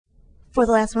For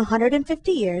the last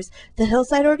 150 years, the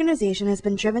Hillside organization has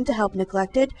been driven to help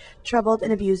neglected, troubled,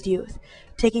 and abused youth,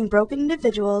 taking broken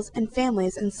individuals and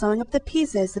families and sewing up the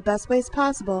pieces the best ways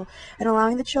possible and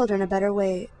allowing the children a better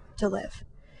way to live.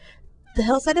 The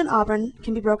Hillside in Auburn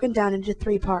can be broken down into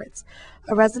three parts: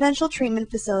 a residential treatment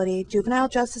facility, juvenile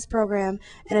justice program,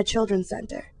 and a children's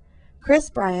center. Chris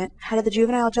Bryant, head of the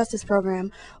juvenile justice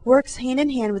program, works hand in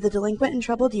hand with the delinquent and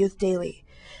troubled youth daily.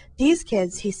 These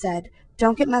kids, he said,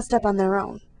 don't get messed up on their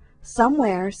own.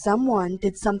 Somewhere, someone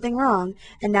did something wrong,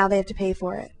 and now they have to pay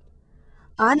for it.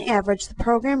 On average, the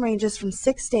program ranges from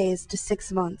 6 days to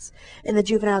 6 months in the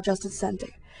Juvenile Justice Center.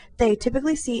 They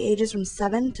typically see ages from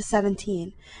 7 to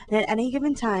 17, and at any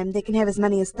given time, they can have as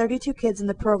many as 32 kids in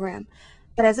the program,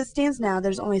 but as it stands now,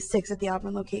 there's only 6 at the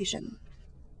Auburn location.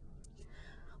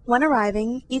 When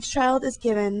arriving, each child is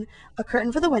given a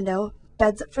curtain for the window,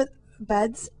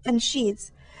 beds and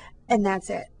sheets, and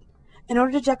that's it. In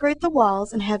order to decorate the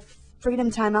walls and have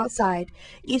freedom time outside,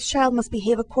 each child must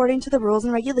behave according to the rules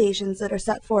and regulations that are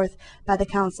set forth by the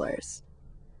counselors.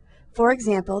 For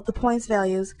example, the points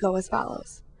values go as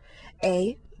follows: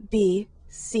 A, B,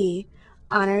 C,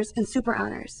 honors, and super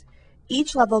honors.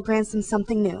 Each level grants them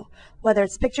something new, whether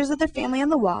it's pictures of their family on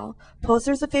the wall,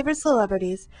 posters of favorite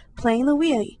celebrities, playing the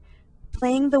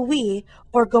Wii,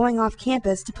 or going off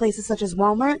campus to places such as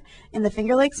Walmart and the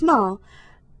Finger Lakes Mall.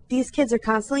 These kids are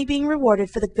constantly being rewarded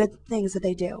for the good things that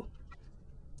they do.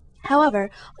 However,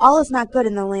 all is not good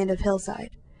in the land of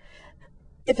Hillside.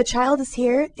 If a child is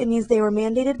here, it means they were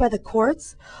mandated by the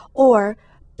courts or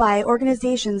by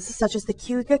organizations such as the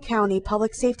Keokuk County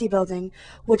Public Safety Building,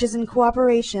 which is in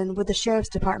cooperation with the Sheriff's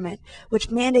Department, which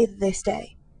mandate that they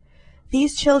stay.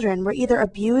 These children were either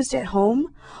abused at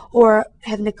home or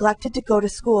have neglected to go to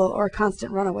school or are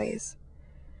constant runaways.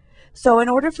 So in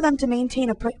order for them to maintain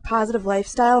a positive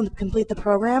lifestyle and complete the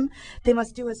program, they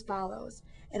must do as follows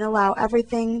and allow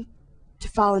everything to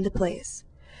fall into place.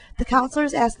 The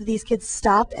counselors ask that these kids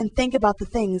stop and think about the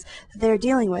things that they're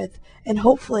dealing with and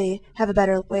hopefully have a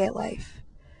better way at life.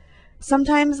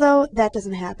 Sometimes, though, that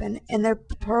doesn't happen, and their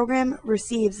program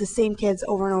receives the same kids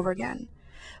over and over again.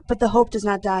 But the hope does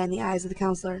not die in the eyes of the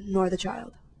counselor nor the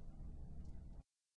child.